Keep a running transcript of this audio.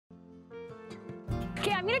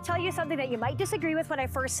Okay, I'm gonna tell you something that you might disagree with when I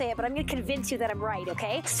first say it, but I'm gonna convince you that I'm right,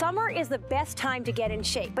 okay? Summer is the best time to get in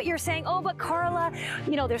shape. But you're saying, oh, but Carla,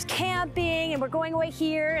 you know, there's camping and we're going away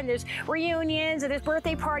here and there's reunions and there's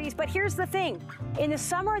birthday parties. But here's the thing. In the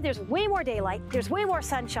summer, there's way more daylight, there's way more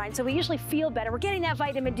sunshine, so we usually feel better. We're getting that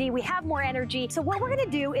vitamin D, we have more energy. So what we're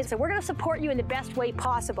gonna do is we're gonna support you in the best way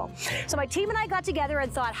possible. So my team and I got together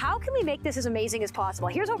and thought, how can we make this as amazing as possible?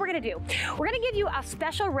 Here's what we're gonna do. We're gonna give you a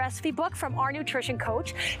special recipe book from our nutrition coach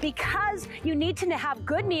because you need to have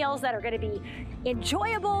good meals that are gonna be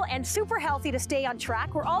enjoyable and super healthy to stay on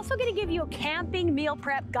track. We're also gonna give you a camping meal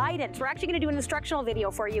prep guidance. We're actually gonna do an instructional video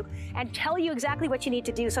for you and tell you exactly what you need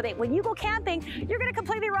to do so that when you go camping, you're gonna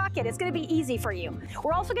completely rock it. It's gonna be easy for you.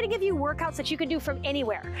 We're also gonna give you workouts that you can do from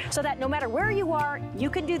anywhere so that no matter where you are, you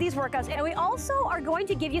can do these workouts. And we also are going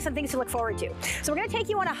to give you some things to look forward to. So we're gonna take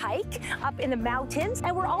you on a hike up in the mountains,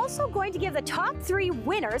 and we're also going to give the top 3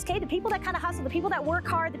 winners, okay, the people that kind of hustle, the people that work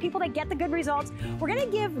hard, the people that get the good results, we're gonna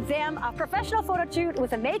give them a professional photo shoot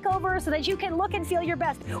with a makeover so that you can look and feel your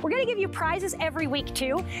best. We're gonna give you prizes every week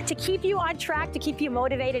too to keep you on track, to keep you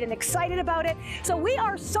motivated and excited about it. So we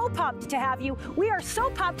are so pumped to have you. We are so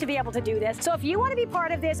pumped to be able to do this. So if you want to be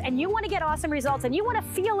part of this and you want to get awesome results and you want to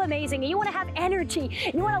feel amazing and you want to have energy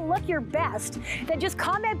and you want to look your best, then just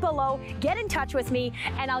comment below, get in touch with me,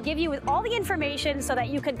 and I'll give you all the information so that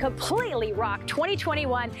you can completely rock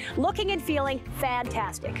 2021 looking and feeling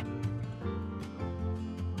fantastic.